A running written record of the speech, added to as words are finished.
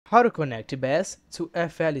How to connect bass to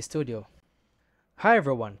FL Studio. Hi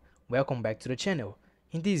everyone, welcome back to the channel.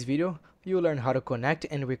 In this video, you'll learn how to connect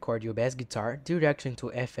and record your bass guitar directly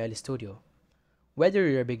into FL Studio. Whether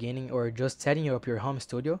you're beginning or just setting up your home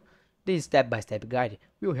studio, this step-by-step guide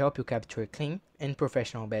will help you capture clean and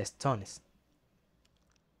professional bass tones.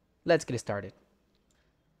 Let's get started.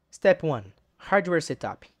 Step 1. Hardware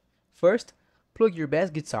setup. First, plug your bass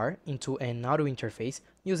guitar into an audio interface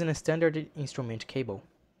using a standard instrument cable.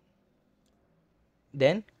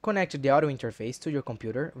 Then, connect the audio interface to your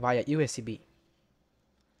computer via USB.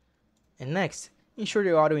 And next, ensure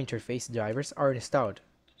the audio interface drivers are installed.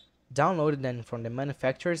 Download them from the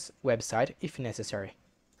manufacturer's website if necessary.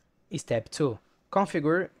 Step 2.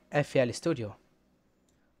 Configure FL Studio.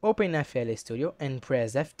 Open FL Studio and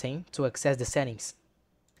press F10 to access the settings.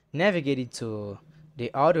 Navigate to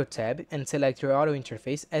the Audio tab and select your audio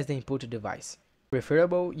interface as the input device,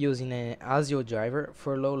 preferable using an ASIO driver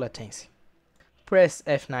for low latency. Press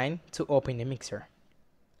F9 to open the mixer.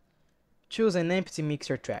 Choose an empty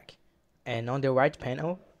mixer track, and on the right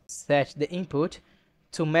panel, set the input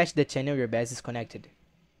to match the channel your bass is connected.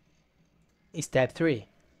 Step 3.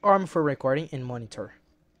 Arm for recording and monitor.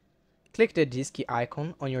 Click the disc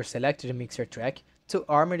icon on your selected mixer track to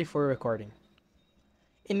arm it for recording.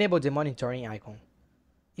 Enable the monitoring icon,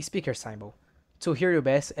 speaker symbol, to hear your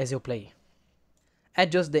bass as you play.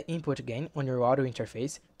 Adjust the input gain on your audio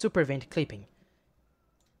interface to prevent clipping.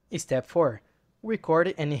 Step 4.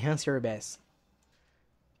 Record and enhance your bass.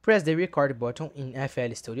 Press the record button in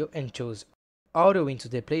FL Studio and choose Audio into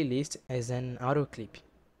the playlist as an audio clip.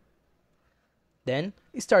 Then,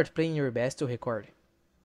 start playing your bass to record.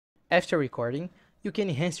 After recording, you can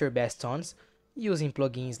enhance your bass tones using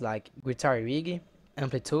plugins like Guitar Rig,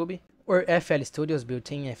 Amplitude, or FL Studio's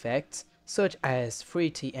built-in effects such as Free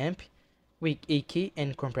T Amp, with EQ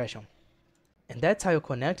and compression. And that's how you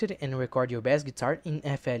connect it and record your bass guitar in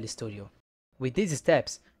FL Studio. With these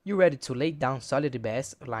steps, you're ready to lay down solid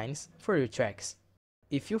bass lines for your tracks.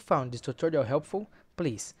 If you found this tutorial helpful,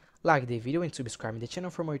 please like the video and subscribe to the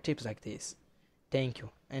channel for more tips like this. Thank you,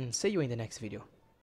 and see you in the next video.